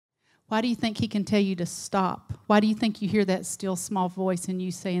Why do you think he can tell you to stop? Why do you think you hear that still small voice and you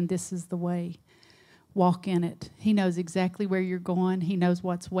saying, this is the way? Walk in it. He knows exactly where you're going. He knows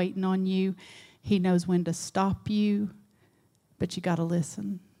what's waiting on you. He knows when to stop you, but you got to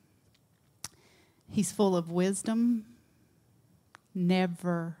listen. He's full of wisdom,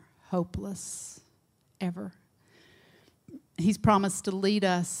 never hopeless, ever. He's promised to lead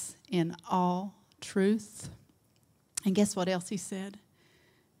us in all truth. And guess what else he said?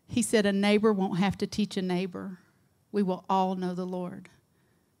 He said a neighbor won't have to teach a neighbor. We will all know the Lord,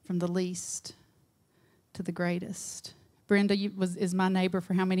 from the least to the greatest. Brenda is my neighbor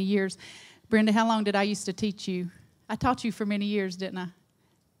for how many years? Brenda, how long did I used to teach you? I taught you for many years, didn't I?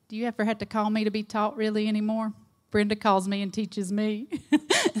 Do you ever have to call me to be taught really anymore? Brenda calls me and teaches me.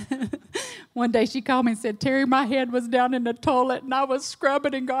 One day she called me and said, Terry, my head was down in the toilet and I was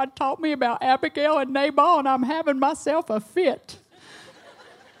scrubbing and God taught me about Abigail and Nabal and I'm having myself a fit.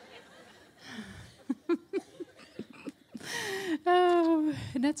 Oh,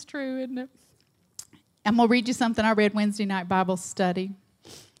 and that's true, isn't it? I'm going to read you something I read Wednesday night Bible study.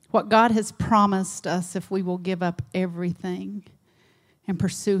 What God has promised us if we will give up everything and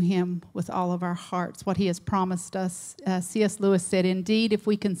pursue him with all of our hearts. What he has promised us. C.S. Lewis said, indeed, if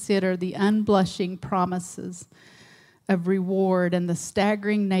we consider the unblushing promises of reward and the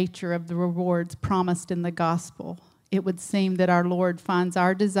staggering nature of the rewards promised in the gospel, it would seem that our Lord finds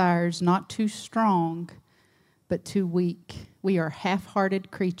our desires not too strong, but too weak. We are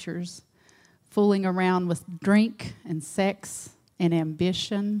half-hearted creatures, fooling around with drink and sex and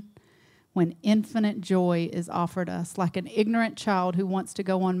ambition, when infinite joy is offered us, like an ignorant child who wants to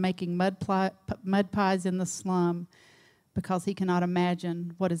go on making mud pies in the slum because he cannot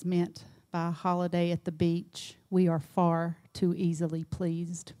imagine what is meant by a holiday at the beach. We are far too easily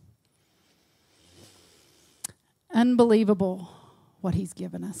pleased. Unbelievable what he's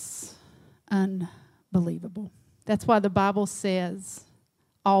given us. Unbelievable. That's why the Bible says,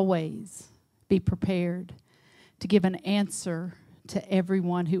 always be prepared to give an answer to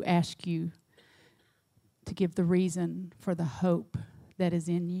everyone who asks you to give the reason for the hope that is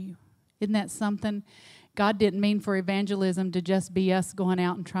in you. Isn't that something? God didn't mean for evangelism to just be us going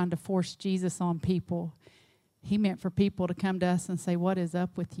out and trying to force Jesus on people. He meant for people to come to us and say, what is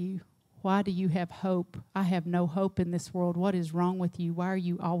up with you? Why do you have hope? I have no hope in this world. What is wrong with you? Why are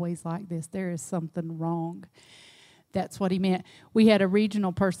you always like this? There is something wrong. That's what he meant. We had a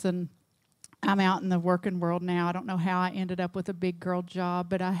regional person. I'm out in the working world now. I don't know how I ended up with a big girl job,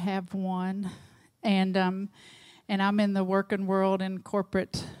 but I have one. And I'm in the working world in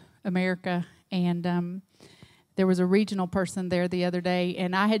corporate America. And there was a regional person there the other day,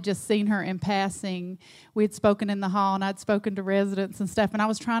 and I had just seen her in passing. We had spoken in the hall, and I'd spoken to residents and stuff, and I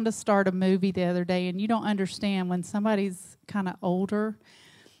was trying to start a movie the other day, and you don't understand when somebody's kind of older,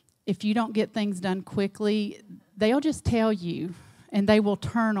 if you don't get things done quickly, they'll just tell you, and they will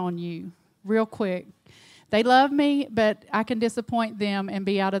turn on you real quick. They love me, but I can disappoint them and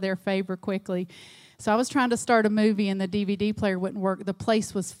be out of their favor quickly. So I was trying to start a movie, and the DVD player wouldn't work. The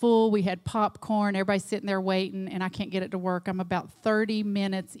place was full. We had popcorn. Everybody's sitting there waiting, and I can't get it to work. I'm about 30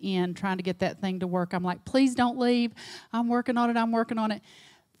 minutes in trying to get that thing to work. I'm like, please don't leave. I'm working on it.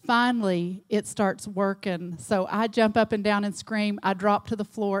 Finally, it starts working. So I jump up and down and scream. I drop to the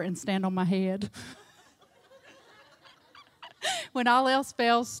floor and stand on my head. When all else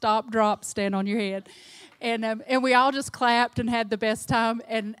fails, stop, drop, stand on your head. And we all just clapped and had the best time.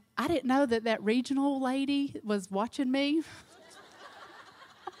 And I didn't know that regional lady was watching me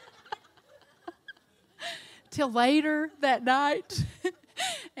till later that night.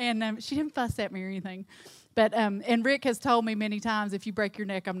 And she didn't fuss at me or anything. But and Rick has told me many times, if you break your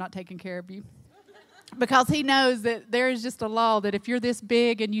neck, I'm not taking care of you. Because he knows that there is just a law that if you're this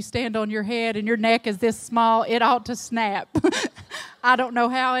big and you stand on your head and your neck is this small, it ought to snap. I don't know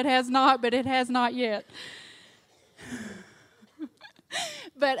how it has not, but it has not yet.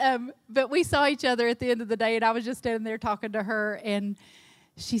 But we saw each other at the end of the day, and I was just standing there talking to her, and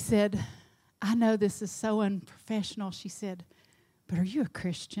she said, I know this is so unprofessional. She said, but are you a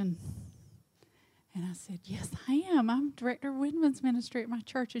Christian? And I said, yes, I am. I'm director of women's ministry at my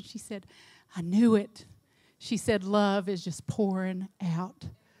church. And she said, I knew it. She said, love is just pouring out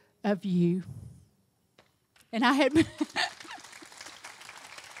of you. And I had...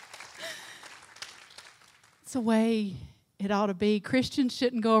 It's the way it ought to be. Christians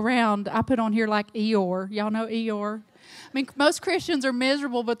shouldn't go around. I put on here like Eeyore. Y'all know Eeyore? I mean, most Christians are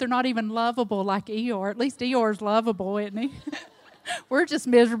miserable, but they're not even lovable like Eeyore. At least Eeyore's lovable, isn't he? We're just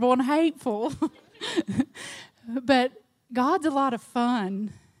miserable and hateful. But God's a lot of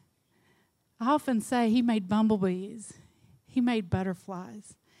fun. I often say he made bumblebees. He made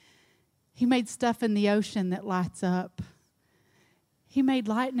butterflies. He made stuff in the ocean that lights up. He made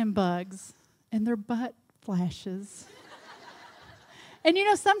lightning bugs, and their butt flashes. And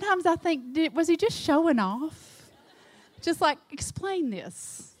sometimes I think, was he just showing off? Just like, explain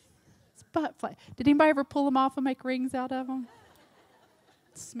this. It's butt flash. Did anybody ever pull them off and make rings out of them?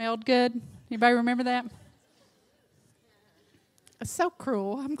 It smelled good. Anybody remember that? It's so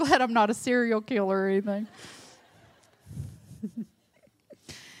cruel. I'm glad I'm not a serial killer or anything.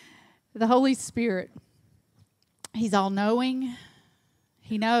 The Holy Spirit, He's all-knowing.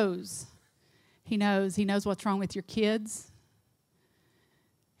 He knows. He knows. He knows what's wrong with your kids.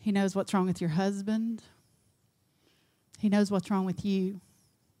 He knows what's wrong with your husband. He knows what's wrong with you,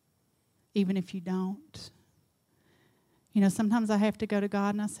 even if you don't. Sometimes I have to go to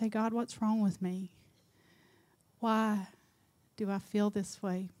God and I say, God, what's wrong with me? Why do I feel this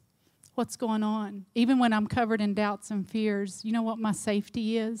way? What's going on? Even when I'm covered in doubts and fears, you know what my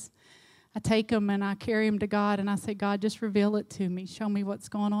safety is? I take them and I carry them to God and I say, God, just reveal it to me. Show me what's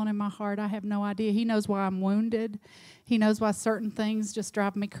going on in my heart. I have no idea. He knows why I'm wounded. He knows why certain things just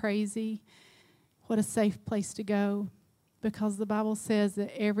drive me crazy. What a safe place to go, because the Bible says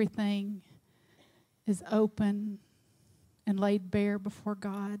that everything is open and laid bare before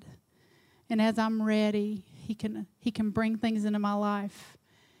God. And as I'm ready, He can bring things into my life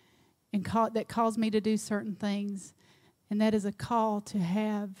and that calls me to do certain things. And that is a call to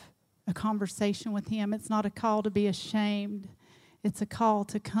have a conversation with Him. It's not a call to be ashamed. It's a call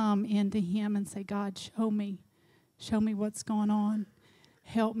to come into Him and say, God, show me what's going on.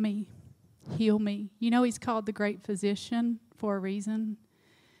 Help me. Heal me. He's called the great physician for a reason.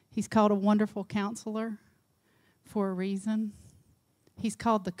 He's called a wonderful counselor for a reason. He's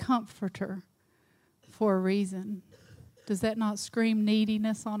called the comforter for a reason. Does that not scream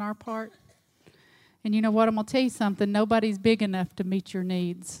neediness on our part? And you know what? I'm going to tell you something. Nobody's big enough to meet your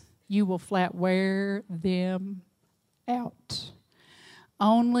needs. You will flat wear them out.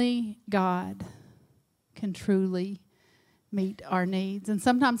 Only God can truly meet our needs. And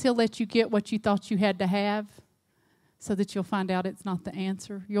sometimes He'll let you get what you thought you had to have so that you'll find out it's not the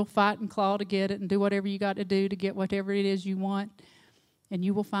answer. You'll fight and claw to get it and do whatever you got to do to get whatever it is you want. And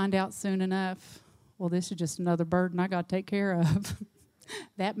you will find out soon enough, well, this is just another burden I got to take care of.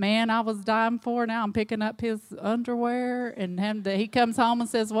 That man I was dying for, now I'm picking up his underwear, and he comes home and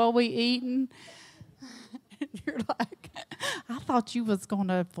says, well, we eating? And you're like, I thought you was going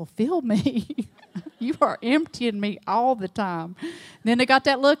to fulfill me. You are emptying me all the time. Then they got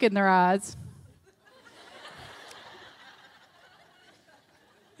that look in their eyes.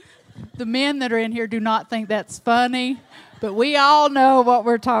 The men that are in here do not think that's funny, but we all know what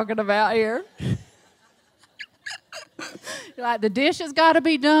we're talking about here. Like, the dish has got to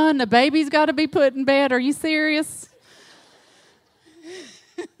be done. The baby's got to be put in bed. Are you serious?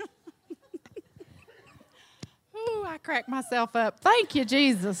 Ooh, I cracked myself up. Thank you,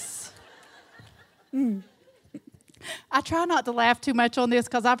 Jesus. I try not to laugh too much on this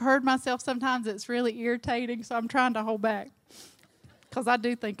because I've heard myself sometimes. It's really irritating, so I'm trying to hold back because I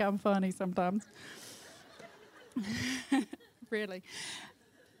do think I'm funny sometimes. Really.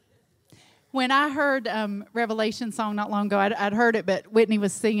 When I heard Revelation song not long ago, I'd heard it, but Whitney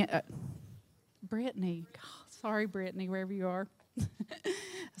was singing. Brittany. God, sorry, Brittany, wherever you are. I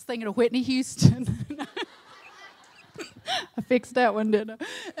was thinking of Whitney Houston. I fixed that one, didn't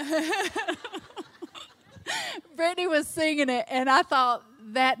I? Brittany was singing it, and I thought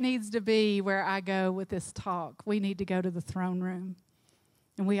that needs to be where I go with this talk. We need to go to the throne room,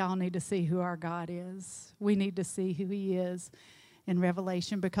 and we all need to see who our God is. We need to see who He is in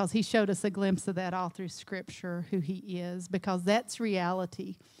Revelation, because He showed us a glimpse of that all through Scripture, who He is, because that's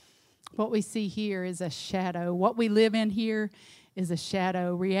reality. What we see here is a shadow. What we live in here is a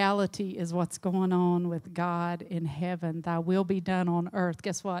shadow. Reality is what's going on with God in heaven. Thy will be done on earth.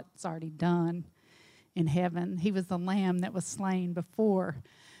 Guess what? It's already done in heaven. He was the Lamb that was slain before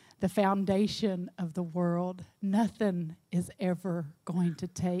the foundation of the world. Nothing is ever going to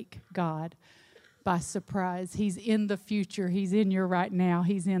take God by surprise. He's in the future. He's in your right now.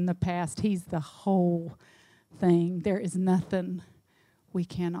 He's in the past. He's the whole thing. There is nothing we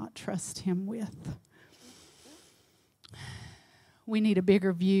cannot trust Him with. We need a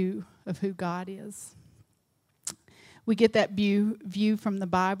bigger view of who God is. We get that view from the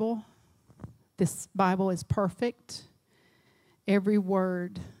Bible. This Bible is perfect. Every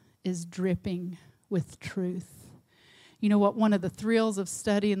word is dripping with truth. You know what? One of the thrills of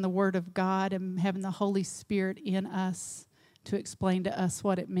studying the Word of God and having the Holy Spirit in us to explain to us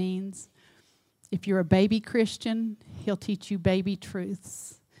what it means. If you're a baby Christian, He'll teach you baby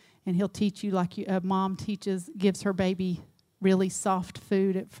truths. And He'll teach you like a mom gives her baby really soft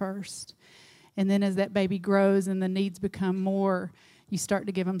food at first. And then as that baby grows and the needs become more, you start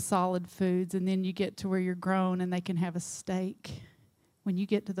to give them solid foods. And then you get to where you're grown and they can have a steak. When you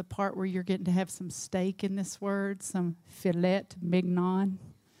get to the part where you're getting to have some steak in this word, some filet mignon,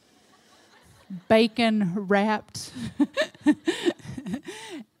 bacon wrapped,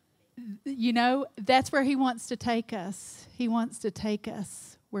 you know, that's where he wants to take us. He wants to take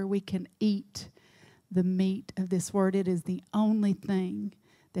us where we can eat the meat of this word. It is the only thing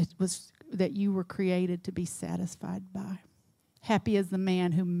that you were created to be satisfied by. Happy is the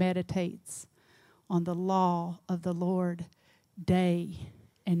man who meditates on the law of the Lord day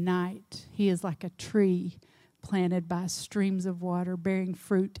and night. He is like a tree planted by streams of water, bearing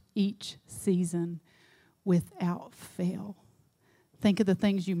fruit each season without fail. Think of the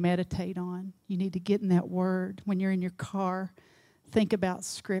things you meditate on. You need to get in that word. When you're in your car, think about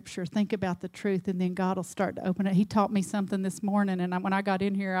Scripture. Think about the truth, and then God will start to open it. He taught me something this morning, and when I got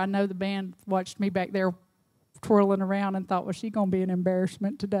in here, I know the band watched me back there twirling around and thought, well, she's going to be an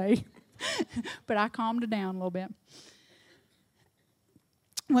embarrassment today. But I calmed it down a little bit.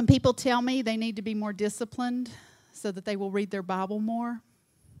 When people tell me they need to be more disciplined so that they will read their Bible more,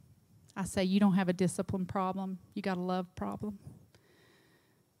 I say, you don't have a discipline problem. You got a love problem.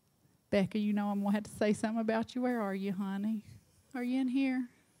 Becca, you know I'm going to have to say something about you. Where are you, honey? Are you in here?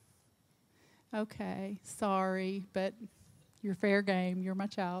 Okay, sorry, but you're fair game. You're my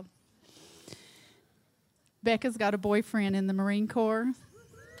child. Becca's got a boyfriend in the Marine Corps.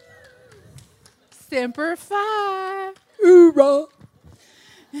 Semper Fi. Hoorah.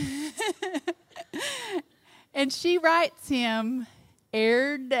 And she writes him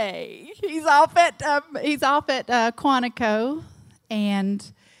every day. He's off at Quantico,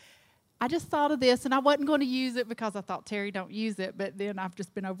 and I just thought of this, and I wasn't going to use it because I thought Terry don't use it, but then I've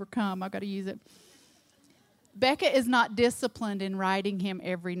just been overcome. I've got to use it. Becca is not disciplined in writing him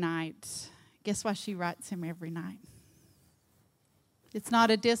every night. Guess why she writes him every night? It's not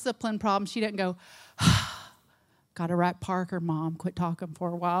a discipline problem. She doesn't go, got to write Parker, Mom. Quit talking for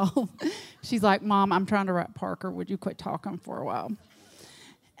a while. She's like, Mom, I'm trying to write Parker. Would you quit talking for a while?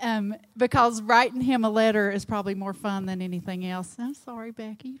 Because writing him a letter is probably more fun than anything else. I'm sorry,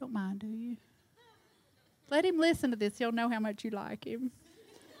 Becky. You don't mind, do you? Let him listen to this. He'll know how much you like him.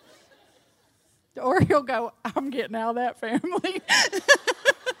 Or he'll go, I'm getting out of that family.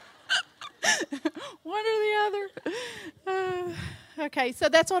 One or the other. Okay, so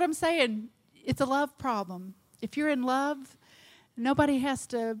that's what I'm saying. It's a love problem. If you're in love, nobody has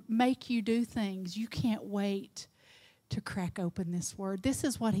to make you do things. You can't wait to crack open this word. This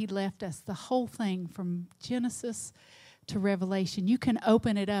is what he left us, the whole thing from Genesis to Revelation. You can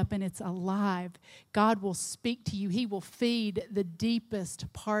open it up and it's alive. God will speak to you. He will feed the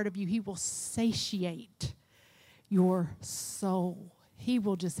deepest part of you. He will satiate your soul. He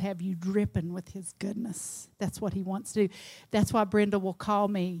will just have you dripping with his goodness. That's what he wants to do. That's why Brenda will call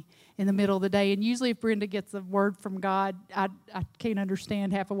me in the middle of the day. And usually if Brenda gets a word from God, I can't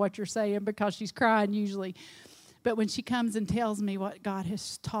understand half of what you're saying because she's crying usually. But when she comes and tells me what God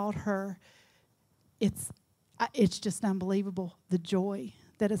has taught her, it's just unbelievable, the joy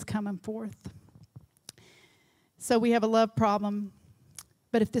that is coming forth. So we have a love problem.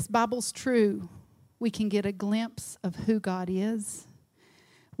 But if this Bible's true, we can get a glimpse of who God is.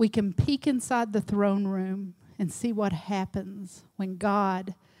 We can peek inside the throne room and see what happens when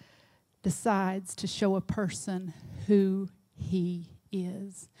God decides to show a person who he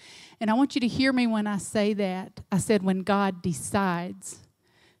is. And I want you to hear me when I say that. I said when God decides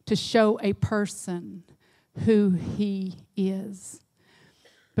to show a person who he is.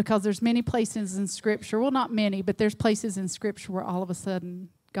 Because there's many places in Scripture, well, not many, but there's places in Scripture where all of a sudden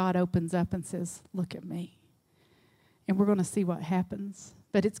God opens up and says, look at me. And we're going to see what happens.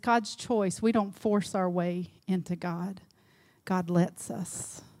 But it's God's choice. We don't force our way into God. God lets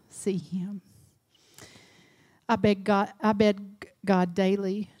us see him. I beg God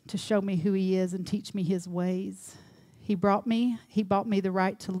daily to show me who he is and teach me his ways. He bought me the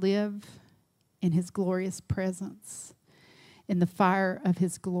right to live in his glorious presence, in the fire of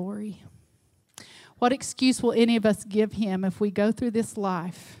his glory. What excuse will any of us give him if we go through this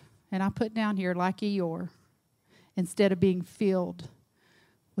life, and I put down here like Eeyore, instead of being filled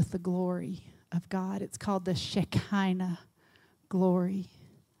with the glory of God? It's called the Shekinah glory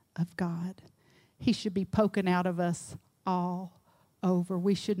of God. He should be poking out of us all over.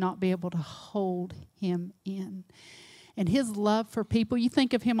 We should not be able to hold him in. And his love for people, you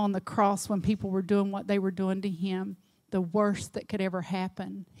think of him on the cross when people were doing what they were doing to him, the worst that could ever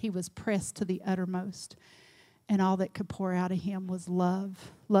happen. He was pressed to the uttermost. And all that could pour out of him was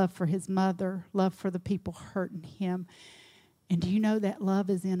love. Love for his mother, love for the people hurting him. And do you know that love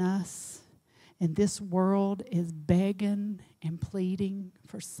is in us? And this world is begging and pleading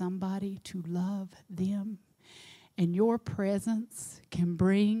for somebody to love them. And your presence can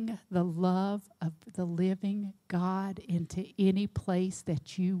bring the love of the living God into any place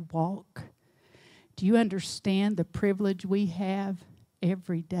that you walk. Do you understand the privilege we have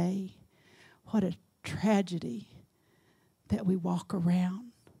every day? What a tragedy that we walk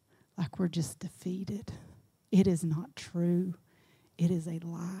around like we're just defeated. It is not true. It is a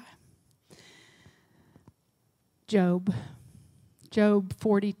lie. Job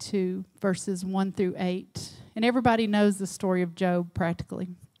 42, verses 1 through 8. And everybody knows the story of Job practically,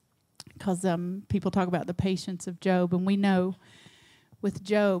 because people talk about the patience of Job. And we know with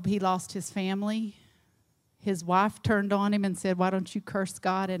Job, he lost his family. His wife turned on him and said, "Why don't you curse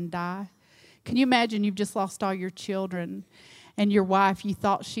God and die?" Can you imagine you've just lost all your children, and your wife, you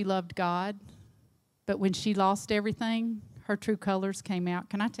thought she loved God, but when she lost everything, her true colors came out.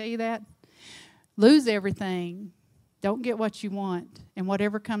 Can I tell you that? Lose everything. Don't get what you want. And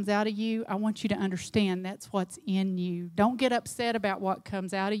whatever comes out of you, I want you to understand that's what's in you. Don't get upset about what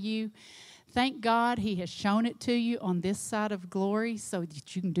comes out of you. Thank God He has shown it to you on this side of glory so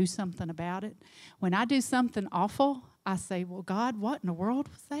that you can do something about it. When I do something awful, I say, "Well, God, what in the world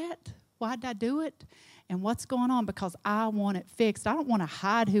was that? Why did I do it? And what's going on?" Because I want it fixed. I don't want to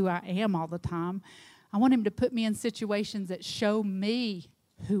hide who I am all the time. I want Him to put me in situations that show me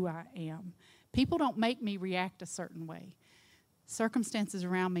who I am. People don't make me react a certain way. Circumstances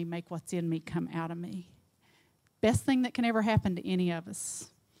around me make what's in me come out of me. Best thing that can ever happen to any of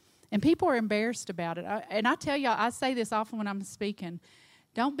us. And people are embarrassed about it. And I tell y'all, I say this often when I'm speaking.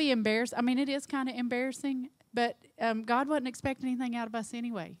 Don't be embarrassed. I mean, it is kind of embarrassing, but God wasn't expecting anything out of us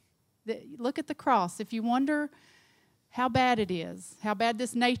anyway. Look at the cross. If you wonder how bad it is, how bad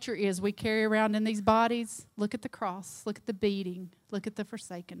this nature is we carry around in these bodies, look at the cross. Look at the beating. Look at the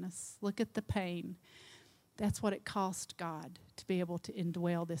forsakenness. Look at the pain. That's what it cost God to be able to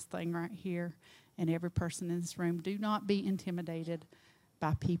indwell this thing right here and every person in this room. Do not be intimidated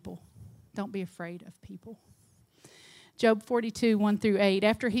by people. Don't be afraid of people. Job 42, 1 through 8,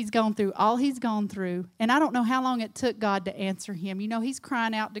 after he's gone through all he's gone through, and I don't know how long it took God to answer him. You know, he's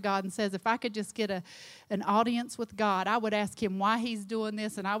crying out to God and says, if I could just get an audience with God, I would ask Him why He's doing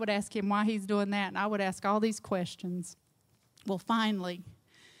this, and I would ask Him why He's doing that, and I would ask all these questions. Well, finally,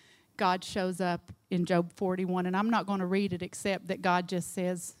 God shows up in Job 41, and I'm not going to read it except that God just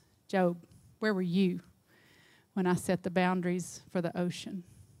says, "Job, where were you when I set the boundaries for the ocean?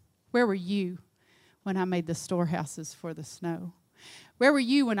 Where were you when I made the storehouses for the snow? Where were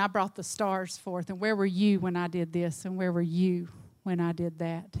you when I brought the stars forth? And where were you when I did this? And where were you when I did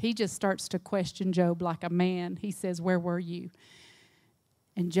that?" He just starts to question Job like a man. He says, "Where were you?"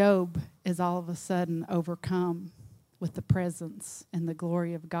 And Job is all of a sudden overcome with the presence and the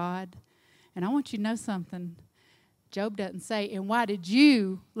glory of God. And I want you to know something. Job doesn't say, "And why did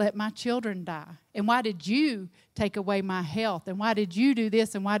you let my children die? And why did you take away my health? And why did you do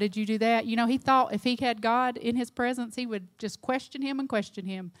this? And why did you do that?" You know, he thought if he had God in his presence, he would just question him and question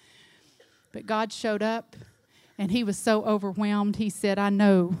him. But God showed up, and he was so overwhelmed, he said, "I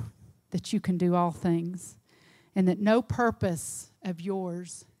know that you can do all things, and that no purpose of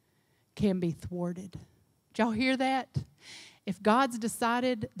yours can be thwarted." Did y'all hear that? If God's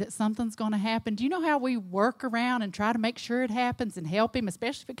decided that something's going to happen, do you know how we work around and try to make sure it happens and help Him,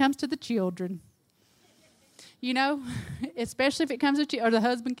 especially if it comes to the children? You know, especially if it comes to or the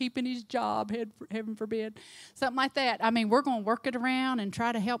husband keeping his job, heaven forbid, something like that. I mean, we're going to work it around and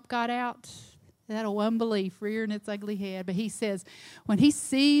try to help God out. That old unbelief rearing its ugly head. But he says, when he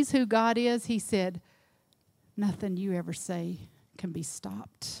sees who God is, he said, "Nothing you ever say can be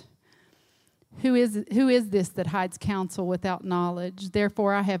stopped. Who is this that hides counsel without knowledge?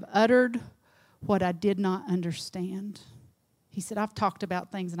 Therefore I have uttered what I did not understand." He said, I've talked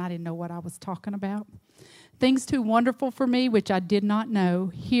about things and I didn't know what I was talking about. "Things too wonderful for me, which I did not know.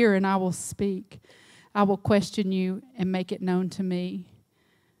 Hear and I will speak. I will question you and make it known to me.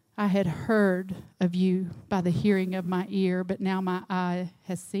 I had heard of you by the hearing of my ear, but now my eye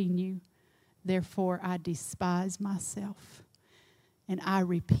has seen you. Therefore I despise myself, and I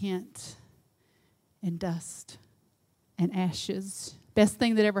repent in dust and ashes." Best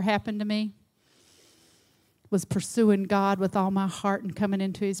thing that ever happened to me was pursuing God with all my heart and coming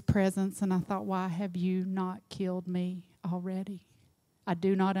into His presence. And I thought, why have you not killed me already? I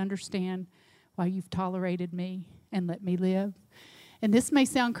do not understand why you've tolerated me and let me live. And this may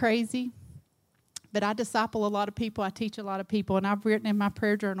sound crazy, but I disciple a lot of people. I teach a lot of people. And I've written in my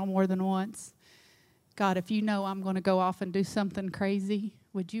prayer journal more than once, "God, if you know I'm going to go off and do something crazy,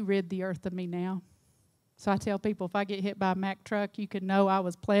 would you rid the earth of me now? So I tell people, if I get hit by a Mack truck, you can know I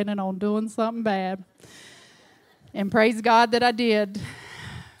was planning on doing something bad. And praise God that I did.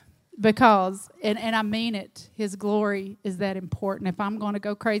 Because, and I mean it, His glory is that important. If I'm going to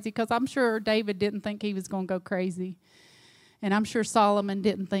go crazy, because I'm sure David didn't think he was going to go crazy. And I'm sure Solomon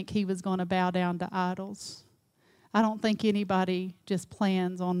didn't think he was going to bow down to idols. I don't think anybody just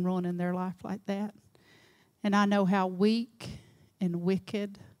plans on ruining their life like that. And I know how weak and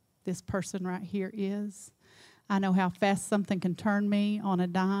wicked this person right here is. I know how fast something can turn me on a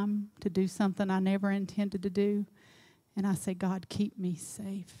dime to do something I never intended to do. And I say, God, keep me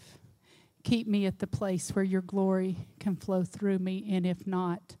safe. Keep me at the place where your glory can flow through me, and if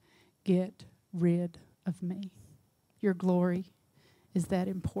not, get rid of me. Your glory is that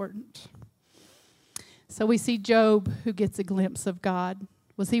important. So we see Job, who gets a glimpse of God.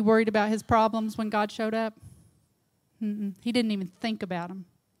 Was he worried about his problems when God showed up? He didn't even think about them.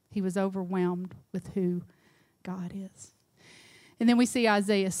 He was overwhelmed with who God is. And then we see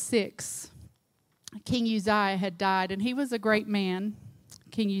Isaiah 6. King Uzziah had died, and he was a great man.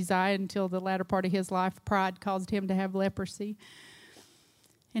 King Uzziah, until the latter part of his life, pride caused him to have leprosy.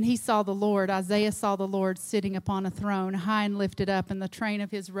 And he saw the Lord, Isaiah saw the Lord sitting upon a throne, high and lifted up, and the train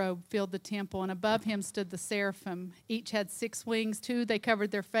of his robe filled the temple. And above him stood the seraphim. Each had 6 wings. 2 they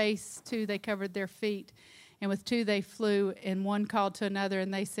covered their face, 2 they covered their feet. And with 2 they flew, and one called to another,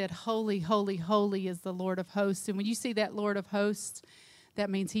 and they said, Holy, holy, holy is the Lord of hosts. And when you see that Lord of hosts,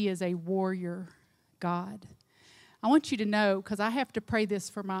 that means he is a warrior God. I want you to know, because I have to pray this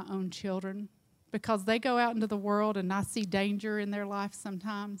for my own children, because they go out into the world and I see danger in their life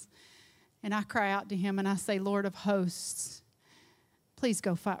sometimes, and I cry out to him and I say, Lord of hosts, please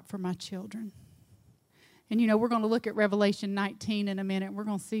go fight for my children. And we're going to look at Revelation 19 in a minute. We're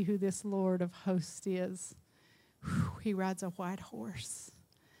going to see who this Lord of hosts is. Whew, he rides a white horse.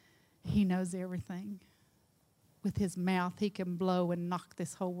 He knows everything. With his mouth, he can blow and knock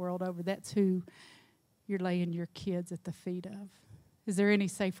this whole world over. That's who you're laying your kids at the feet of. Is there any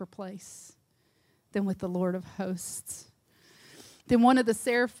safer place than with the Lord of hosts? Then one of the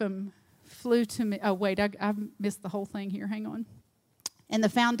seraphim flew to me. Oh, wait, I missed the whole thing here. Hang on. And the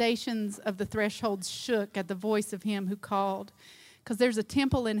foundations of the thresholds shook at the voice of him who called. Because there's a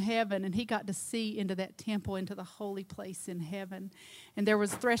temple in heaven, and he got to see into that temple, into the holy place in heaven. And there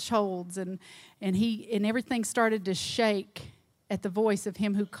was thresholds, and everything started to shake at the voice of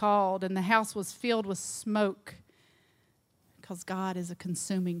him who called, and the house was filled with smoke, because God is a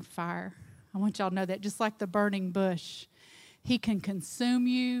consuming fire. I want y'all to know that. Just like the burning bush, he can consume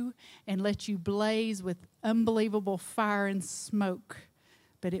you and let you blaze with unbelievable fire and smoke,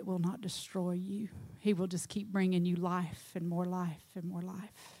 but it will not destroy you. He will just keep bringing you life and more life and more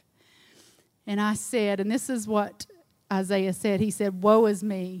life. And I said, and this is what Isaiah said, he said, Woe is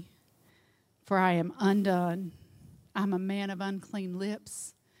me, for I am undone. I'm a man of unclean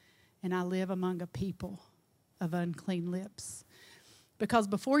lips, and I live among a people of unclean lips. Because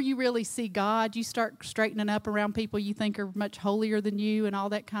before you really see God, you start straightening up around people you think are much holier than you and all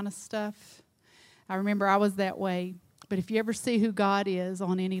that kind of stuff. I remember I was that way. But if you ever see who God is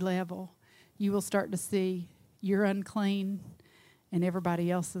on any level, you will start to see you're unclean and everybody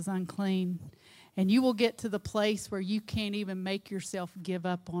else is unclean. And you will get to the place where you can't even make yourself give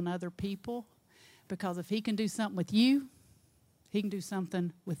up on other people. Because if he can do something with you, he can do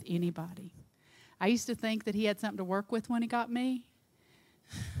something with anybody. I used to think that he had something to work with when he got me.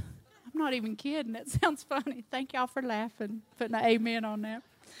 I'm not even kidding. That sounds funny. Thank y'all for laughing, putting an amen on that.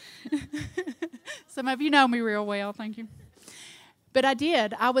 Some of you know me real well. Thank you. But I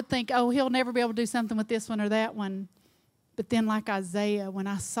did. I would think, oh, he'll never be able to do something with this one or that one. But then like Isaiah, when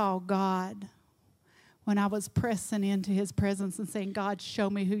I saw God, when I was pressing into his presence and saying, God, show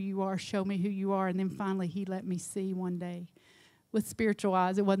me who you are, show me who you are. And then finally he let me see one day with spiritual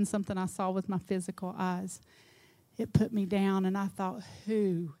eyes. It wasn't something I saw with my physical eyes. It put me down, and I thought,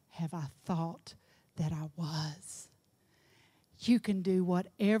 who have I thought that I was? You can do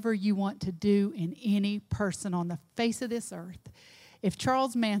whatever you want to do in any person on the face of this earth. If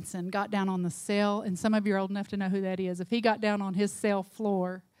Charles Manson got down on the cell, and some of you are old enough to know who that is, if he got down on his cell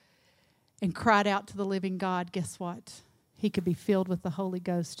floor and cried out to the living God, guess what? He could be filled with the Holy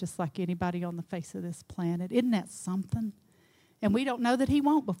Ghost just like anybody on the face of this planet. Isn't that something? And we don't know that he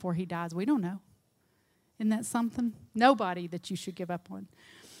won't before he dies. We don't know. Isn't that something? Nobody that you should give up on.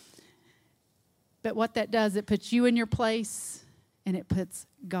 But what that does, it puts you in your place, and it puts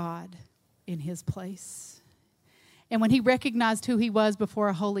God in his place. And when he recognized who he was before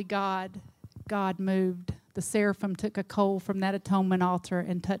a holy God, God moved. The seraphim took a coal from that atonement altar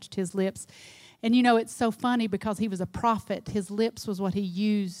and touched his lips. And it's so funny because he was a prophet. His lips was what he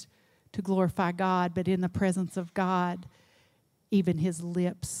used to glorify God, but in the presence of God, even his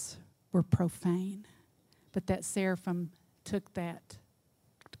lips were profane. But that seraphim took that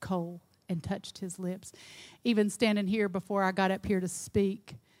coal and touched his lips. Even standing here before I got up here to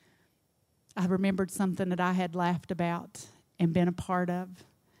speak, I remembered something that I had laughed about and been a part of.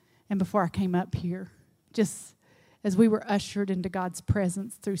 And before I came up here, just as we were ushered into God's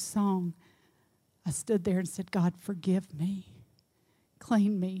presence through song, I stood there and said, God, forgive me.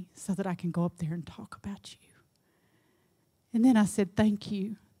 Clean me so that I can go up there and talk about you. And then I said, thank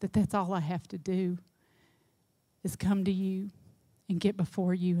you that that's all I have to do is come to you and get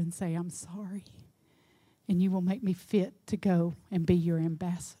before you and say, I'm sorry. And you will make me fit to go and be your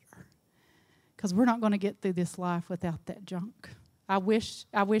ambassador. Because we're not going to get through this life without that junk. I wish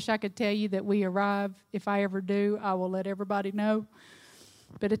I could tell you that we arrive. If I ever do, I will let everybody know.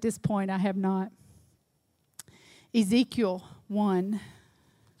 But at this point, I have not. Ezekiel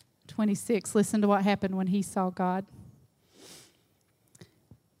 1:26. Listen to what happened when he saw God.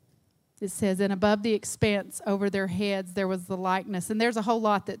 It says, and above the expanse over their heads there was the likeness. And there's a whole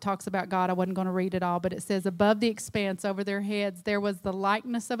lot that talks about God. I wasn't going to read it all, but it says, above the expanse over their heads there was the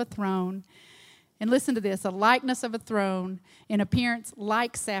likeness of a throne. And listen to this, a likeness of a throne in appearance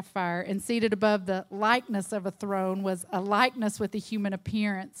like sapphire, and seated above the likeness of a throne was a likeness with a human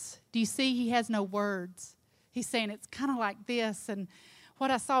appearance. Do you see? He has no words. He's saying it's kind of like this, and what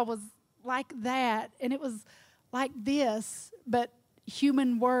I saw was like that, and it was like this, but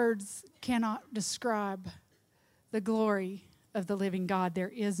human words cannot describe the glory of the living God. There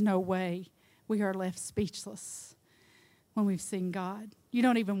is no way. We are left speechless when we've seen God. You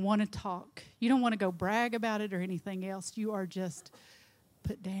don't even want to talk. You don't want to go brag about it or anything else. You are just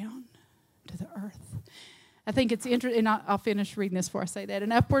put down to the earth. I think it's interesting, and I'll finish reading this before I say that.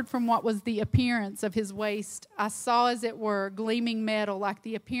 And upward from what was the appearance of his waist, I saw, as it were, gleaming metal, like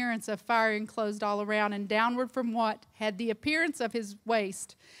the appearance of fire enclosed all around. And downward from what had the appearance of his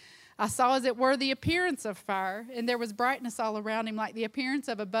waist, I saw, as it were, the appearance of fire. And there was brightness all around him, like the appearance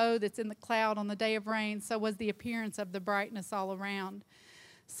of a bow that's in the cloud on the day of rain. So was the appearance of the brightness all around.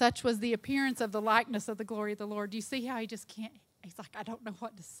 Such was the appearance of the likeness of the glory of the Lord. Do you see how he just can't? He's like, I don't know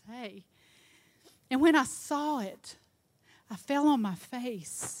what to say. And when I saw it, I fell on my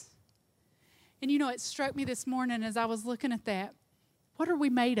face. And you know, it struck me this morning as I was looking at that. What are we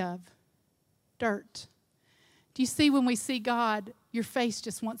made of? Dirt. Do you see, when we see God, your face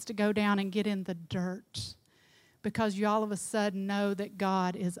just wants to go down and get in the dirt, because you all of a sudden know that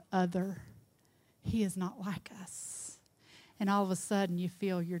God is other. He is not like us. And all of a sudden you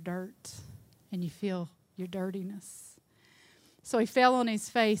feel your dirt and you feel your dirtiness. So he fell on his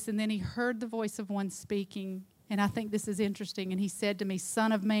face, and then he heard the voice of one speaking. And I think this is interesting. And he said to me,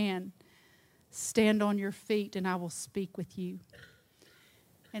 Son of man, stand on your feet and I will speak with you.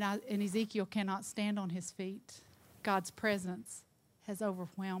 And Ezekiel cannot stand on his feet. God's presence has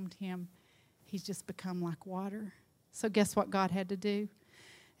overwhelmed him. He's just become like water. So guess what God had to do?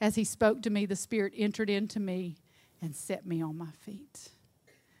 As he spoke to me, the Spirit entered into me and set me on my feet.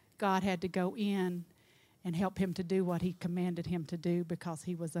 God had to go in and help him to do what he commanded him to do, because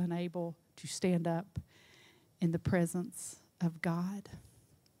he was unable to stand up in the presence of God.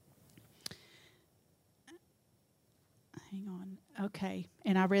 Hang on. Okay.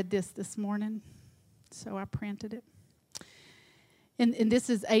 And I read this morning, so I printed it. And this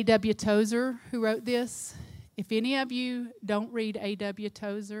is A.W. Tozer who wrote this. If any of you don't read A.W.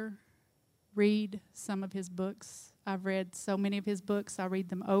 Tozer, read some of his books. I've read so many of his books. I read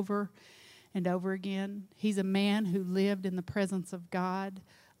them over and over again. He's a man who lived in the presence of God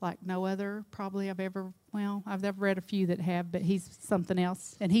like no other probably I've never read a few that have, but he's something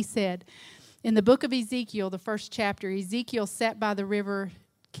else. And he said, in the book of Ezekiel, the first chapter, Ezekiel sat by the river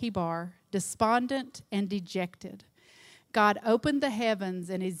Kibar, despondent and dejected. God opened the heavens,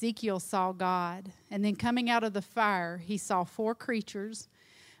 and Ezekiel saw God. And then coming out of the fire, he saw 4 creatures.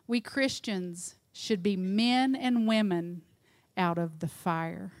 We Christians should be men and women out of the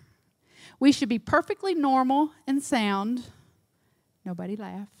fire. We should be perfectly normal and sound. Nobody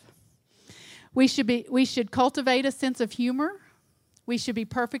laugh. We should cultivate a sense of humor. We should be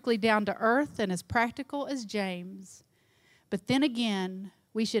perfectly down to earth and as practical as James. But then again,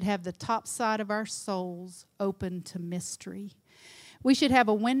 we should have the top side of our souls open to mystery. We should have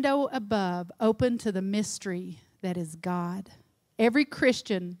a window above open to the mystery that is God. Every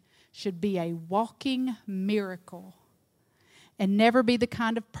Christian should be a walking miracle and never be the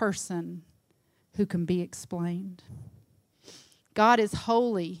kind of person who can be explained. God is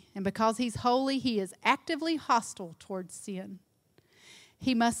holy, and because he's holy, he is actively hostile towards sin.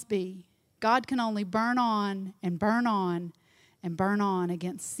 He must be. God can only burn on and burn on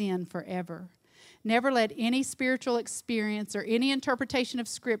against sin forever. Never let any spiritual experience or any interpretation of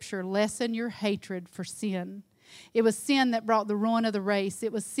Scripture lessen your hatred for sin. It was sin that brought the ruin of the race.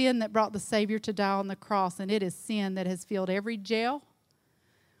 It was sin that brought the Savior to die on the cross. And it is sin that has filled every jail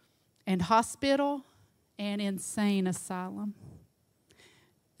and hospital and insane asylum.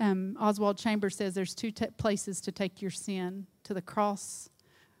 Oswald Chambers says there's two places to take your sin, to the cross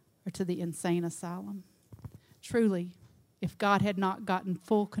or to the insane asylum. Truly, if God had not gotten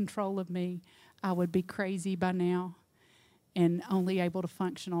full control of me, I would be crazy by now and only able to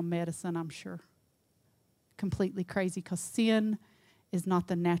function on medicine, I'm sure. Completely crazy, because sin is not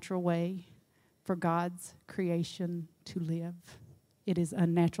the natural way for God's creation to live. It is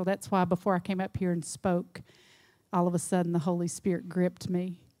unnatural. That's why before I came up here and spoke, all of a sudden the Holy Spirit gripped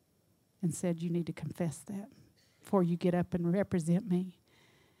me and said, you need to confess that before you get up and represent me.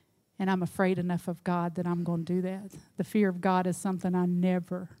 And I'm afraid enough of God that I'm going to do that. The fear of God is something I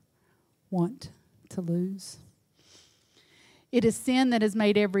never want to lose. It is sin that has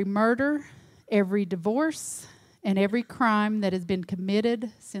made every murder, every divorce, and every crime that has been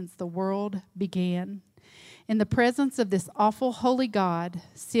committed since the world began. In the presence of this awful holy God,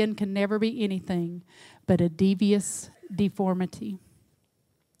 sin can never be anything but a devious deformity.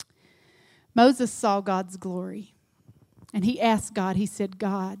 Moses saw God's glory, and he asked God, he said,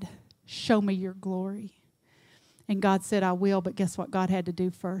 God, show me your glory. And God said, I will, but guess what God had to do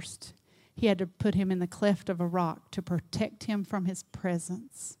first? He had to put him in the cleft of a rock to protect him from his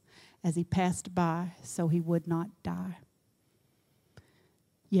presence as he passed by so he would not die.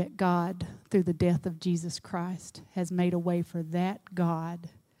 Yet God, through the death of Jesus Christ, has made a way for that God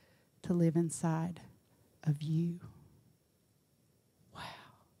to live inside of you. Wow.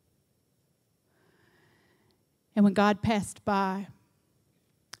 And when God passed by,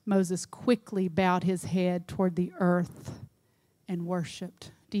 Moses quickly bowed his head toward the earth and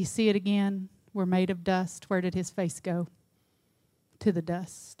worshiped. Do you see it again? We're made of dust. Where did his face go? To the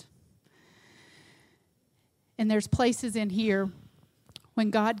dust. And there's places in here when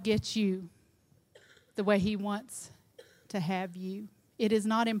God gets you the way he wants to have you. It is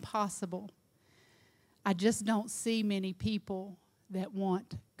not impossible. I just don't see many people that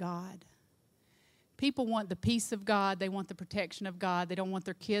want God. People want the peace of God. They want the protection of God. They don't want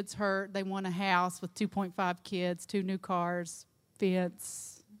their kids hurt. They want a house with 2.5 kids, 2 new cars,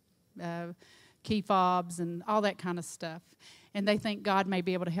 fence, key fobs, and all that kind of stuff. And they think God may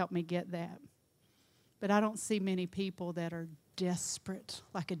be able to help me get that. But I don't see many people that are desperate,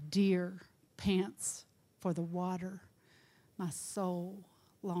 like a deer pants for the water. My soul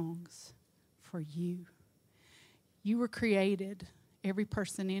longs for you. You were created, every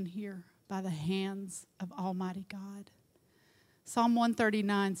person in here, by the hands of Almighty God. Psalm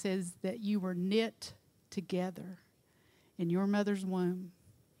 139 says that you were knit together in your mother's womb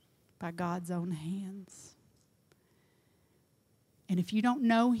by God's own hands. And if you don't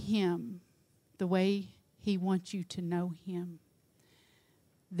know him the way he wants you to know him,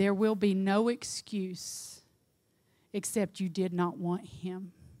 there will be no excuse except you did not want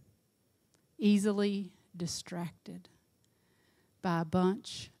him. Easily distracted by a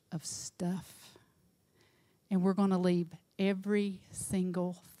bunch of stuff. And we're going to leave every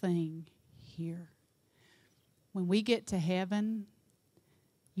single thing here. When we get to heaven,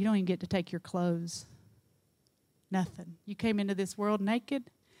 you don't even get to take your clothes. Nothing. You came into this world naked,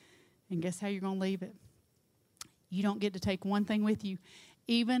 and guess how you're going to leave it? You don't get to take one thing with you.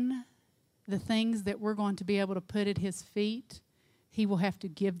 Even the things that we're going to be able to put at his feet, he will have to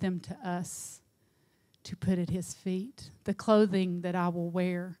give them to us to put at his feet. The clothing that I will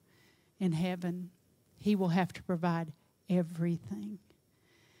wear in heaven, he will have to provide everything.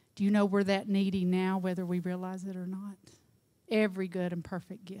 Do you know we're that needy now, whether we realize it or not? Every good and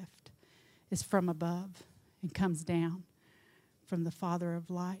perfect gift is from above and comes down from the Father of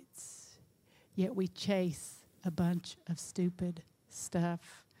lights. Yet we chase a bunch of stupid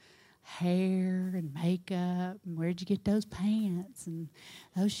stuff. Hair and makeup, and where'd you get those pants? And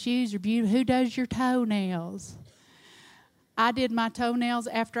those shoes are beautiful. Who does your toenails? I did my toenails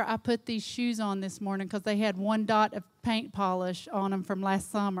after I put these shoes on this morning because they had 1 dot of paint polish on them from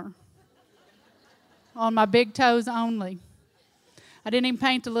last summer. On my big toes only. I didn't even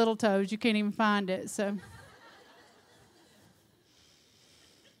paint the little toes. You can't even find it. So,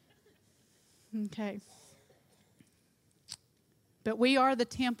 okay. But we are the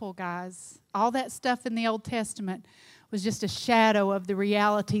temple, guys. All that stuff in the Old Testament was just a shadow of the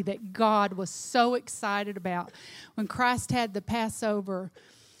reality that God was so excited about. When Christ had the Passover,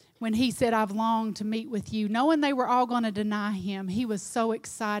 when he said, I've longed to meet with you, knowing they were all going to deny him, he was so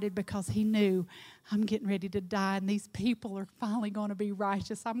excited because he knew, I'm getting ready to die, and these people are finally going to be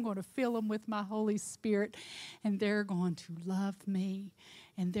righteous. I'm going to fill them with my Holy Spirit, and they're going to love me,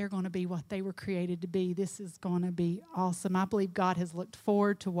 and they're going to be what they were created to be. This is going to be awesome. I believe God has looked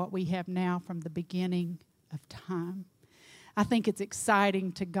forward to what we have now from the beginning of time. I think it's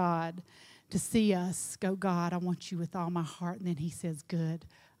exciting to God to see us go, God, I want you with all my heart. And then he says, good,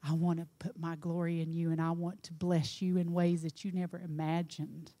 I want to put my glory in you, and I want to bless you in ways that you never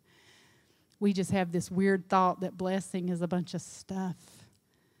imagined. We just have this weird thought that blessing is a bunch of stuff.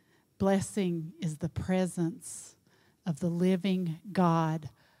 Blessing is the presence of the living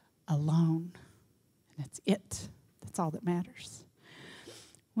God alone. And that's it. That's all that matters.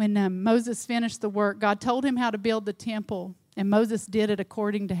 When Moses finished the work, God told him how to build the temple, and Moses did it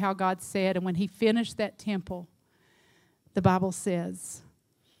according to how God said. And when he finished that temple, the Bible says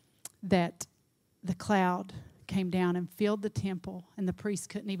that the cloud came down and filled the temple, and the priests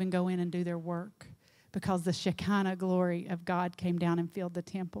couldn't even go in and do their work because the Shekinah glory of God came down and filled the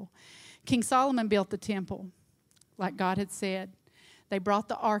temple. King Solomon built the temple like God had said. They brought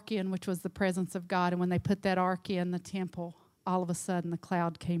the ark in, which was the presence of God, and when they put that ark in the temple, all of a sudden the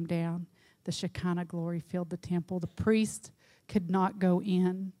cloud came down. The Shekinah glory filled the temple. The priest could not go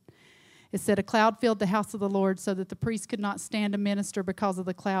in. It said a cloud filled the house of the Lord so that the priest could not stand to minister because of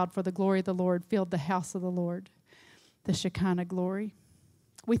the cloud, for the glory of the Lord filled the house of the Lord. The Shekinah glory.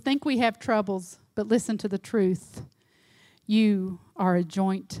 We think we have troubles, but listen to the truth. You are a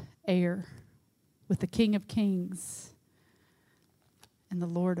joint heir with the King of Kings and the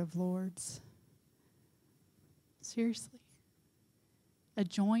Lord of Lords. Seriously? A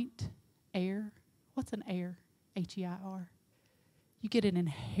joint heir? What's an heir? H-E-I-R. You get an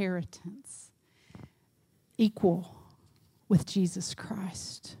inheritance equal with Jesus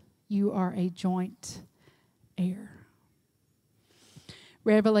Christ. You are a joint heir.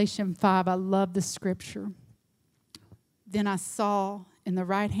 Revelation 5, I love the scripture. Then I saw in the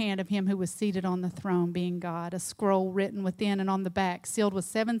right hand of him who was seated on the throne, being God, a scroll written within and on the back, sealed with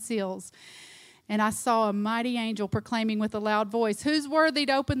 7 seals. And I saw a mighty angel proclaiming with a loud voice, who's worthy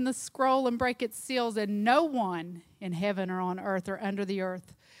to open the scroll and break its seals? And no one in heaven or on earth or under the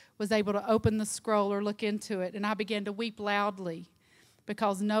earth was able to open the scroll or look into it. And I began to weep loudly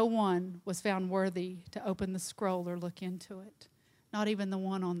because no one was found worthy to open the scroll or look into it. Not even the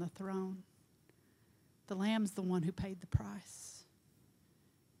one on the throne. The Lamb's the one who paid the price.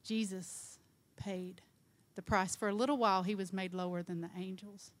 Jesus paid the price. For a little while, he was made lower than the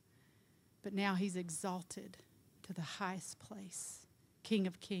angels. But now he's exalted to the highest place, King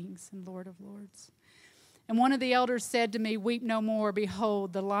of Kings and Lord of Lords. And one of the elders said to me, weep no more.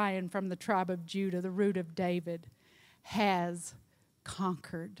 Behold, the Lion from the tribe of Judah, the root of David, has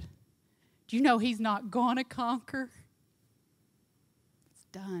conquered. Do you know he's not going to conquer? It's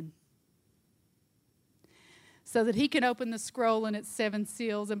done. So that he can open the scroll and its 7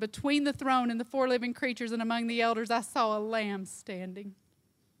 seals. And between the throne and the 4 living creatures and among the elders, I saw a lamb standing,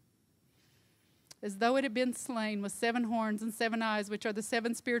 as though it had been slain, with 7 horns and 7 eyes, which are the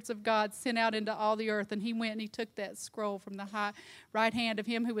 7 spirits of God sent out into all the earth. And he went and he took that scroll from the right hand of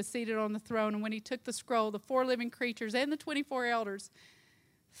him who was seated on the throne. And when he took the scroll, the 4 living creatures and the 24 elders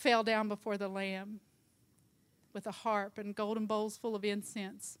fell down before the Lamb with a harp and golden bowls full of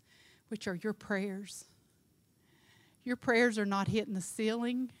incense, which are your prayers. Your prayers are not hitting the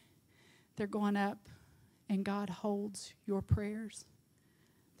ceiling. They're going up, and God holds your prayers.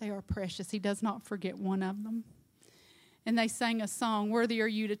 They are precious. He does not forget one of them. And they sang a song, worthy are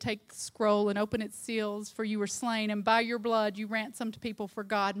you to take the scroll and open its seals, for you were slain, and by your blood you ransomed people for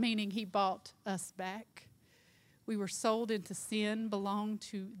God, meaning he bought us back. We were sold into sin, belonged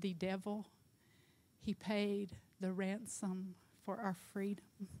to the devil. He paid the ransom for our freedom.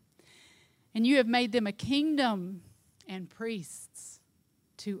 And you have made them a kingdom and priests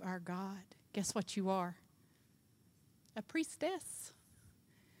to our God. Guess what you are? A priestess.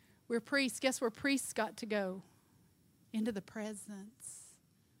 We're priests. Guess where priests got to go? Into the presence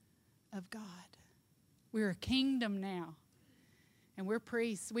of God. We're a kingdom now. And we're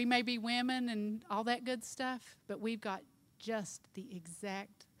priests. We may be women and all that good stuff, but we've got just the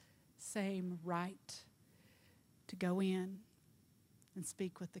exact same right to go in and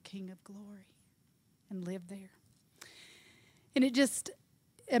speak with the King of Glory and live there. And it just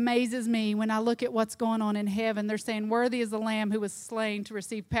amazes me when I look at what's going on in heaven. They're saying, worthy is the Lamb who was slain to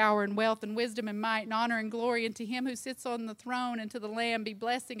receive power and wealth and wisdom and might and honor and glory. And to him who sits on the throne and to the Lamb be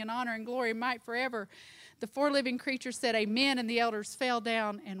blessing and honor and glory and might forever. The 4 living creatures said amen, and the elders fell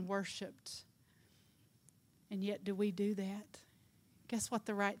down and worshiped. And yet do we do that? Guess what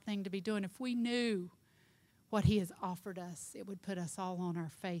the right thing to be doing? If we knew what he has offered us, it would put us all on our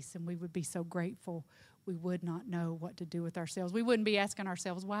face, and we would be so grateful we would not know what to do with ourselves. We wouldn't be asking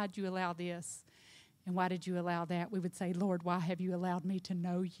ourselves, why did you allow this? And why did you allow that? We would say, Lord, why have you allowed me to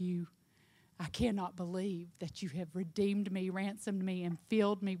know you? I cannot believe that you have redeemed me, ransomed me, and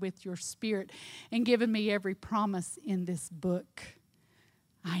filled me with your Spirit and given me every promise in this book.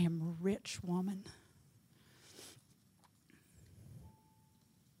 I am a rich woman.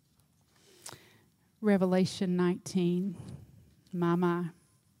 Revelation 19. My.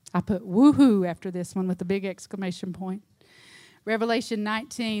 I put woohoo after this one with a big exclamation point. Revelation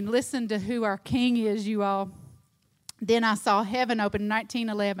 19. Listen to who our King is, you all. Then I saw heaven open,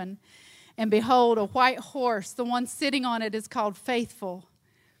 19:11. And behold, a white horse. The one sitting on it is called Faithful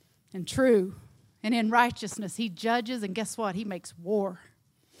and True. And in righteousness he judges, and guess what? He makes war.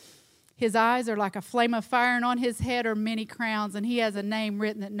 His eyes are like a flame of fire, and on his head are many crowns. And he has a name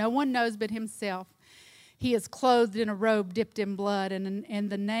written that no one knows but himself. He is clothed in a robe dipped in blood, and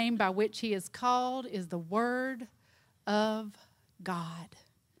the name by which he is called is the Word of God.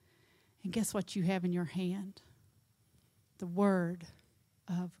 And guess what you have in your hand? The Word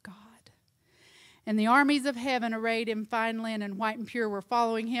of God. And the armies of heaven, arrayed in fine linen, white and pure, were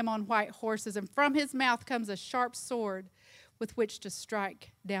following him on white horses. And from his mouth comes a sharp sword with which to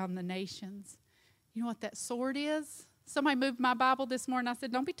strike down the nations. You know what that sword is? Somebody moved my Bible this morning. I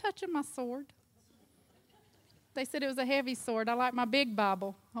said, don't be touching my sword. They said it was a heavy sword. I like my big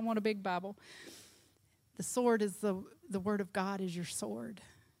Bible. I want a big Bible. The sword is the Word of God is your sword.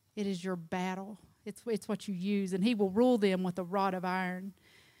 It is your battle. It's what you use. And he will rule them with a rod of iron.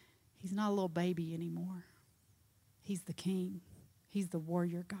 He's not a little baby anymore. He's the King. He's the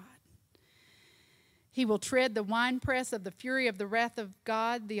warrior God. He will tread the winepress of the fury of the wrath of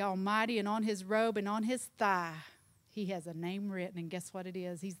God, the Almighty, and on his robe and on his thigh he has a name written. And guess what it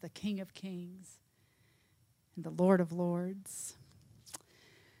is? He's the King of Kings and the Lord of Lords.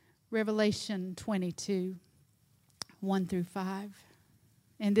 Revelation 22, 1 through 5.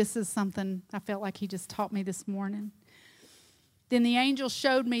 And this is something I felt like he just taught me this morning. Then the angel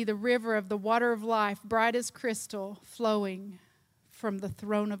showed me the river of the water of life, bright as crystal, flowing from the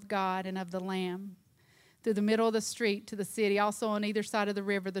throne of God and of the Lamb through the middle of the street to the city. Also on either side of the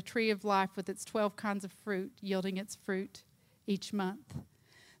river, the tree of life with its 12 kinds of fruit, yielding its fruit each month.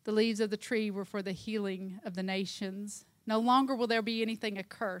 The leaves of the tree were for the healing of the nations. No longer will there be anything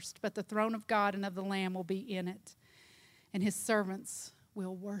accursed, but the throne of God and of the Lamb will be in it, and his servants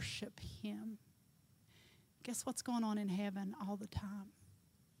will worship him. Guess what's going on in heaven all the time?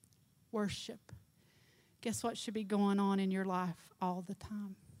 Worship. Guess what should be going on in your life all the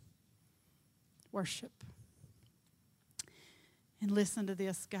time? Worship. And listen to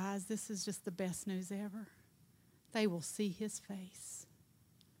this, guys. This is just the best news ever. They will see his face.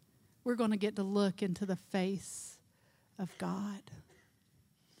 We're going to get to look into the face of God.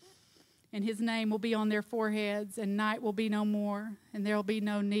 And his name will be on their foreheads, and night will be no more, and there will be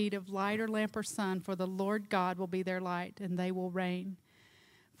no need of light or lamp or sun, for the Lord God will be their light, and they will reign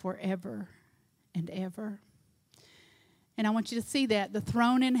forever and ever. And I want you to see that, the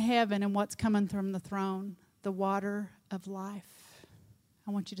throne in heaven and what's coming from the throne, the water of life.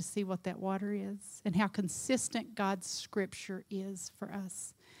 I want you to see what that water is and how consistent God's scripture is for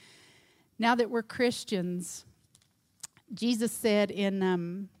us. Now that we're Christians, Jesus said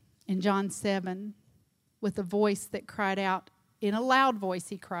in John 7, with a voice that cried out, in a loud voice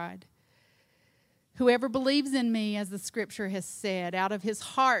he cried, whoever believes in me, as the scripture has said, out of his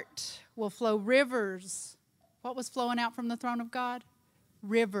heart will flow rivers. What was flowing out from the throne of God?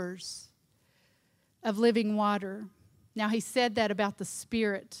 Rivers of living water. Now he said that about the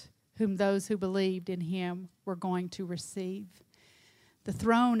Spirit, whom those who believed in him were going to receive. The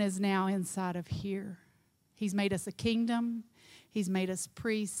throne is now inside of here. He's made us a kingdom. He's made us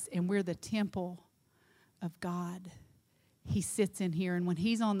priests, and we're the temple of God. He sits in here, and when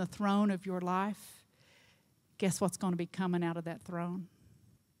he's on the throne of your life, guess what's going to be coming out of that throne?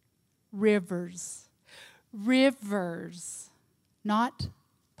 Rivers. Rivers. Not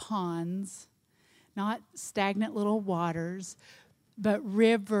ponds, not stagnant little waters, but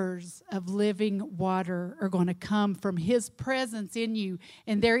rivers of living water are going to come from his presence in you.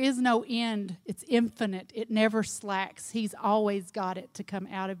 And there is no end. It's infinite. It never slacks. He's always got it to come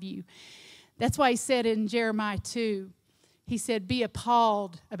out of you. That's why he said in Jeremiah 2, he said, be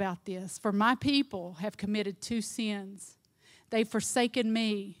appalled about this, for my people have committed 2 sins. They've forsaken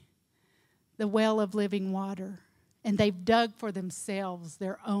me, the well of living water, and they've dug for themselves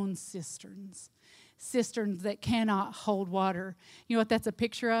their own cisterns. Cisterns that cannot hold water. You know what that's a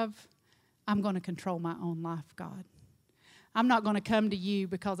picture of? I'm going to control my own life, God. I'm not going to come to you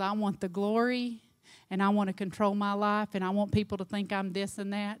because I want the glory and I want to control my life and I want people to think I'm this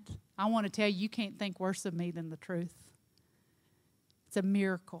and that. I want to tell you, you can't think worse of me than the truth. It's a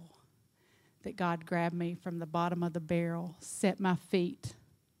miracle that God grabbed me from the bottom of the barrel, set my feet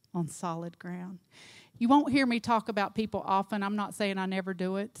on solid ground. You won't hear me talk about people often. I'm not saying I never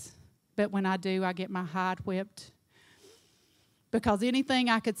do it, but when I do, I get my hide whipped. Because anything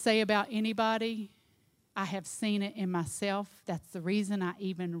I could say about anybody, I have seen it in myself. That's the reason I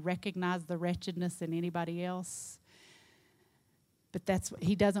even recognize the wretchedness in anybody else. But that's what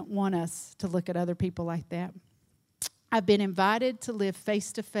He doesn't want us to look at other people like that. I've been invited to live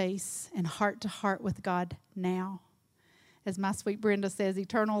face to face and heart to heart with God now. As my sweet Brenda says,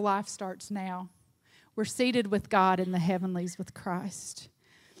 eternal life starts now. We're seated with God in the heavenlies with Christ.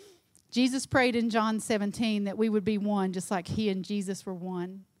 Jesus prayed in John 17 that we would be one, just like He and Jesus were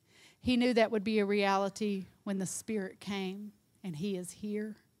one. He knew that would be a reality when the Spirit came, and He is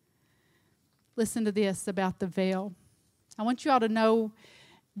here. Listen to this about the veil. I want you all to know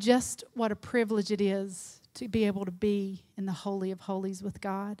just what a privilege it is to be able to be in the Holy of Holies with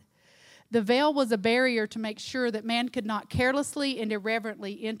God. The veil was a barrier to make sure that man could not carelessly and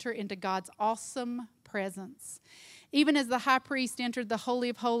irreverently enter into God's awesome presence. Even as the high priest entered the Holy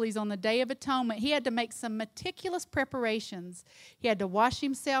of Holies on the Day of Atonement, he had to make some meticulous preparations. He had to wash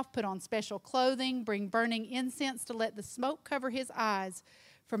himself, put on special clothing, bring burning incense to let the smoke cover his eyes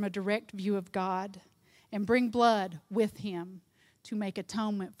from a direct view of God, and bring blood with him to make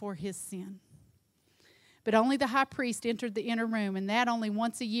atonement for his sin. But only the high priest entered the inner room, and that only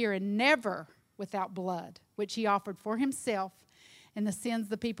once a year, and never without blood, which he offered for himself and the sins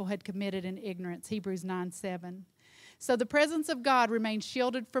the people had committed in ignorance. Hebrews 9:7. So the presence of God remained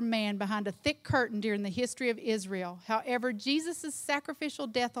shielded from man behind a thick curtain during the history of Israel. However, Jesus' sacrificial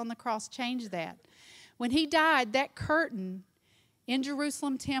death on the cross changed that. When He died, that curtain in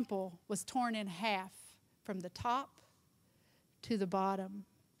Jerusalem temple was torn in half from the top to the bottom.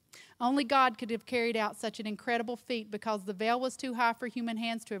 Only God could have carried out such an incredible feat because the veil was too high for human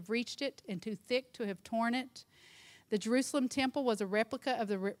hands to have reached it and too thick to have torn it. The Jerusalem temple was a replica of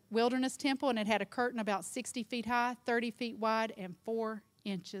the wilderness temple, and it had a curtain about 60 feet high, 30 feet wide, and 4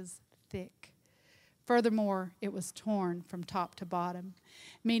 inches thick. Furthermore, it was torn from top to bottom,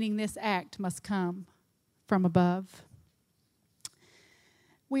 meaning this act must come from above.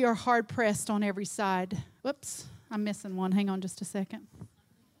 We are hard-pressed on every side. Whoops, I'm missing one. Hang on just a second.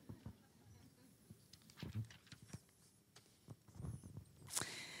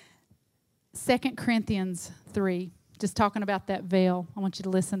 Second Corinthians 3, just talking about that veil. I want you to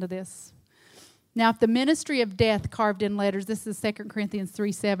listen to this. Now, if the ministry of death carved in letters, this is 2 Corinthians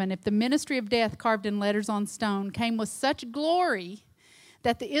 3:7, if the ministry of death carved in letters on stone came with such glory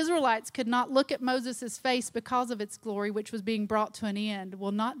that the Israelites could not look at Moses' face because of its glory, which was being brought to an end,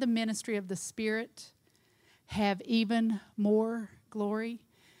 will not the ministry of the Spirit have even more glory?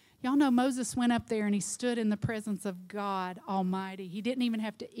 Y'all know Moses went up there and he stood in the presence of God Almighty. He didn't even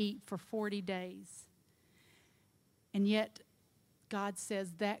have to eat for 40 days. And yet, God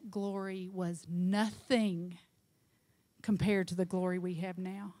says that glory was nothing compared to the glory we have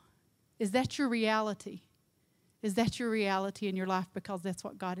now. Is that your reality? Is that your reality in your life? Because that's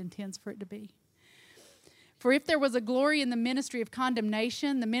what God intends for it to be. For if there was a glory in the ministry of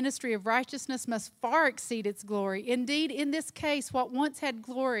condemnation, the ministry of righteousness must far exceed its glory. Indeed, in this case, what once had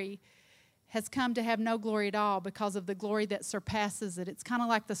glory has come to have no glory at all because of the glory that surpasses it. It's kind of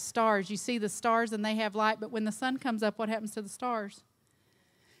like the stars. You see the stars and they have light, but when the sun comes up, what happens to the stars?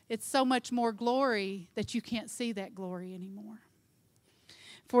 It's so much more glory that you can't see that glory anymore.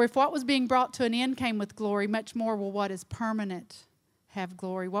 For if what was being brought to an end came with glory, much more will what is permanent have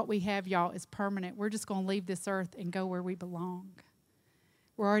glory. What we have, y'all, is permanent. We're just going to leave this earth and go where we belong.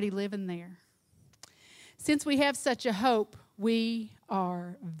 We're already living there. Since we have such a hope, we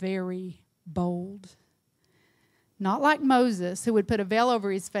are very bold. Not like Moses, who would put a veil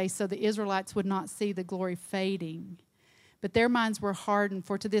over his face so the Israelites would not see the glory fading. But their minds were hardened,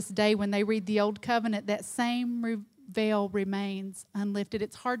 for to this day when they read the Old Covenant, that same veil remains unlifted.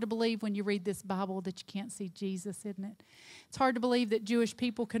 It's hard to believe when you read this Bible that you can't see Jesus, isn't it? It's hard to believe that Jewish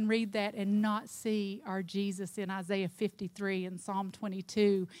people can read that and not see our Jesus in Isaiah 53 and Psalm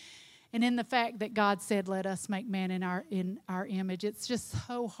 22. And in the fact that God said, let us make man in our image. It's just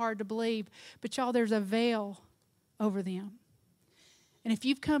so hard to believe. But y'all, there's a veil over them. And if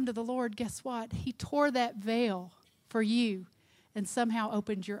you've come to the Lord, guess what? He tore that veil for you and somehow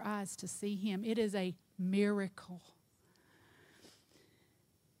opened your eyes to see Him. It is a miracle.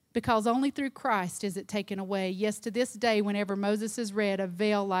 Because only through Christ is it taken away. Yes, to this day, whenever Moses is read, a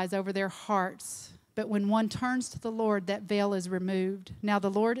veil lies over their hearts. But when one turns to the Lord, that veil is removed. Now the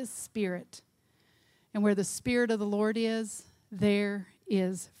Lord is Spirit. And where the Spirit of the Lord is, there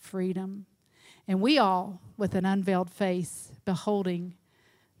is freedom. And we all, with an unveiled face, beholding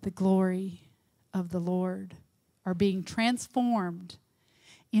the glory of the Lord, are being transformed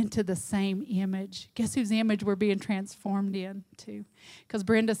into the same image. Guess whose image we're being transformed into? Because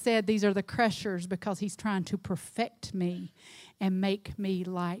Brenda said these are the crushers, because he's trying to perfect me and make me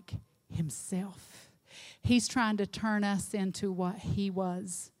like himself. He's trying to turn us into what he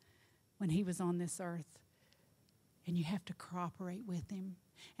was when he was on this earth. And you have to cooperate with him.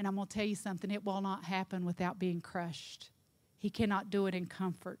 And I'm going to tell you something, it will not happen without being crushed. He cannot do it in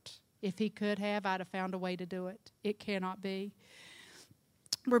comfort. If he could have, I'd have found a way to do it. It cannot be.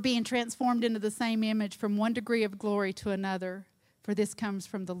 We're being transformed into the same image from one degree of glory to another, for this comes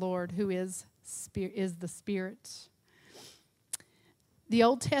from the Lord, who is the Spirit. The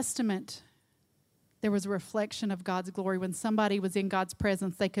Old Testament, there was a reflection of God's glory. When somebody was in God's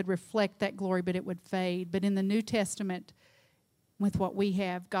presence, they could reflect that glory, but it would fade. But in the New Testament, with what we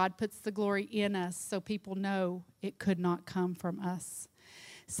have, God puts the glory in us so people know it could not come from us.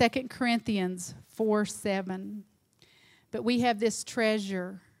 2 Corinthians 4:7. But we have this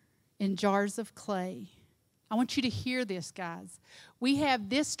treasure in jars of clay. I want you to hear this, guys. We have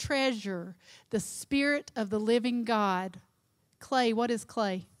this treasure, the Spirit of the living God. Clay, what is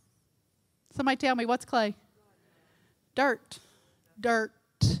clay? Somebody tell me, what's clay? Dirt. Dirt.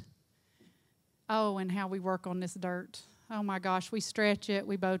 Oh, and how we work on this dirt. Oh my gosh, we stretch it,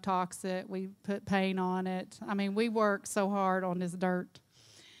 we Botox it, we put paint on it. I mean, we work so hard on this dirt.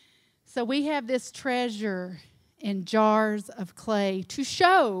 So we have this treasure in jars of clay to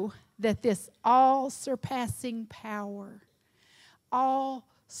show that this all-surpassing power,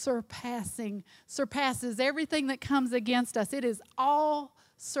 surpasses everything that comes against us. It is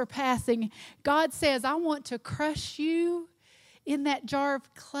all-surpassing. God says, I want to crush you in that jar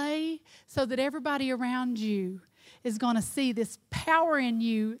of clay so that everybody around you is going to see this power in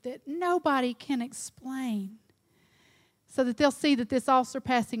you that nobody can explain. So that they'll see that this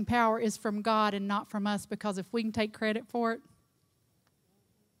all-surpassing power is from God and not from us, because if we can take credit for it,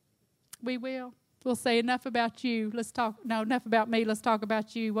 we will. We'll say, enough about you. Enough about me. Let's talk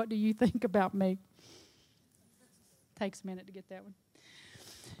about you. What do you think about me? Takes a minute to get that one.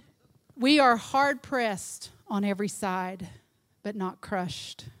 We are hard-pressed on every side, but not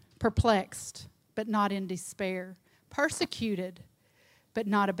crushed. Perplexed, but not in despair. Persecuted, but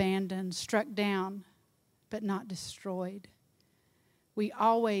not abandoned. Struck down, but not destroyed. We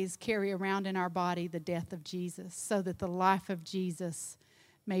always carry around in our body the death of Jesus, so that the life of Jesus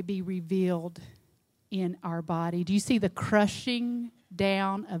may be revealed in our body. Do you see the crushing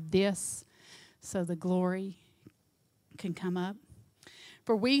down of this so the glory can come up?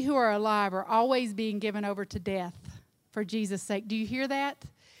 For we who are alive are always being given over to death for Jesus' sake. Do you hear that?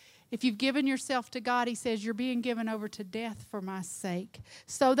 If you've given yourself to God, he says, you're being given over to death for my sake,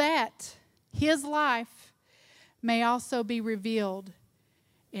 so that his life may also be revealed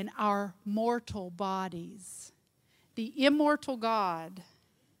in our mortal bodies. The immortal God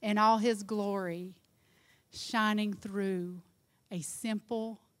in all his glory shining through a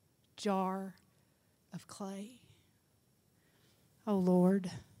simple jar of clay. Oh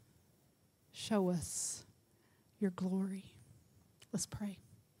Lord, show us your glory. Let's pray.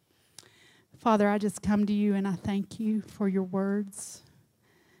 Father, I just come to you and I thank you for your words.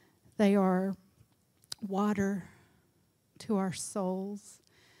 They are water to our souls.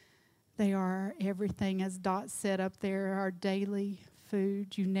 They are everything, as Dot said up there, our daily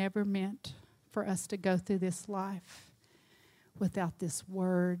food. You never meant for us to go through this life without this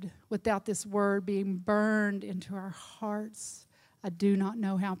word being burned into our hearts. I do not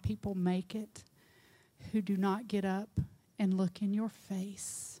know how people make it who do not get up and look in your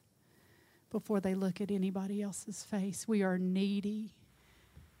face before they look at anybody else's face. We are needy.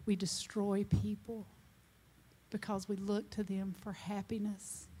 We destroy people because we look to them for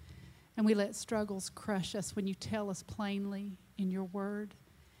happiness. And we let struggles crush us when you tell us plainly in your word,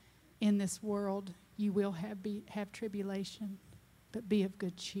 in this world you will have tribulation, but be of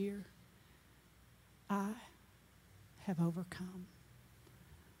good cheer. I have overcome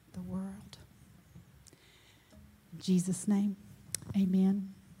the world. In Jesus' name,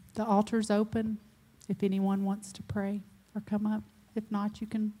 amen. The altar's open if anyone wants to pray or come up. If not, you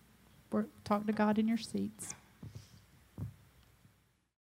can talk to God in your seats.